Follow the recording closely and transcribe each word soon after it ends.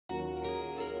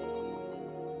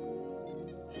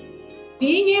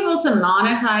Being able to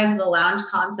monetize the lounge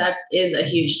concept is a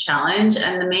huge challenge.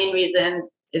 And the main reason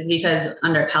is because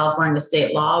under California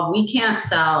state law, we can't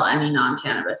sell any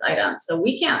non-cannabis items. So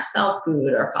we can't sell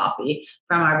food or coffee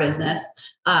from our business,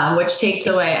 which takes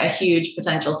away a huge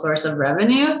potential source of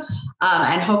revenue.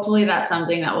 And hopefully that's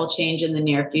something that will change in the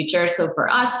near future. So for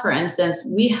us, for instance,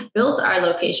 we built our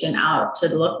location out to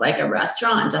look like a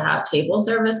restaurant and to have table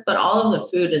service, but all of the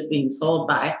food is being sold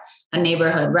by a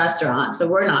neighborhood restaurant. So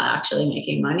we're not actually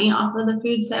making money off of the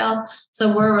food sales.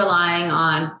 So we're relying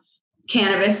on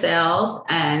cannabis sales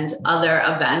and other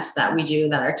events that we do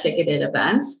that are ticketed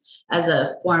events as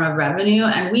a form of revenue.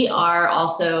 And we are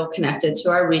also connected to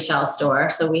our retail store.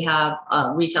 So we have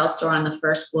a retail store on the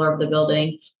first floor of the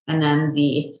building and then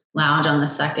the lounge on the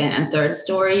second and third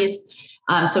stories.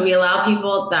 So we allow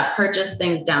people that purchase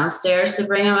things downstairs to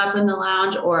bring them up in the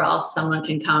lounge, or else someone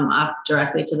can come up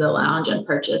directly to the lounge and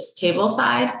purchase table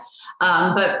side.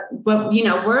 But you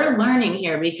know, we're learning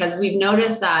here because we've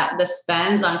noticed that the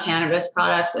spends on cannabis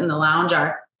products in the lounge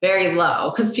are very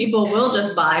low because people will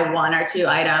just buy one or two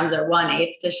items or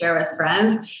 1/8 to share with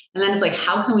friends. And then it's like,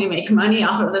 how can we make money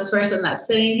off of this person that's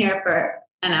sitting here for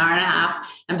an hour and a half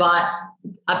and bought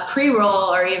a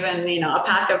pre-roll or even, you know, a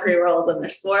pack of pre-rolls, and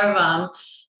there's 4 of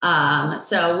them.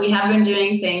 So we have been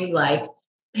doing things like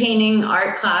painting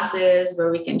art classes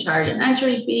where we can charge an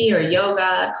entry fee, or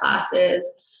yoga classes.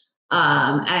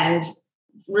 And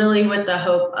really with the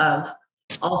hope of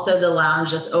also the lounge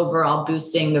just overall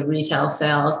boosting the retail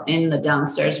sales in the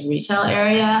downstairs retail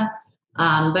area.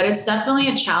 But it's definitely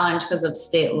a challenge because of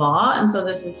state law. And so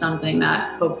this is something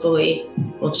that hopefully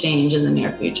will change in the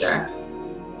near future.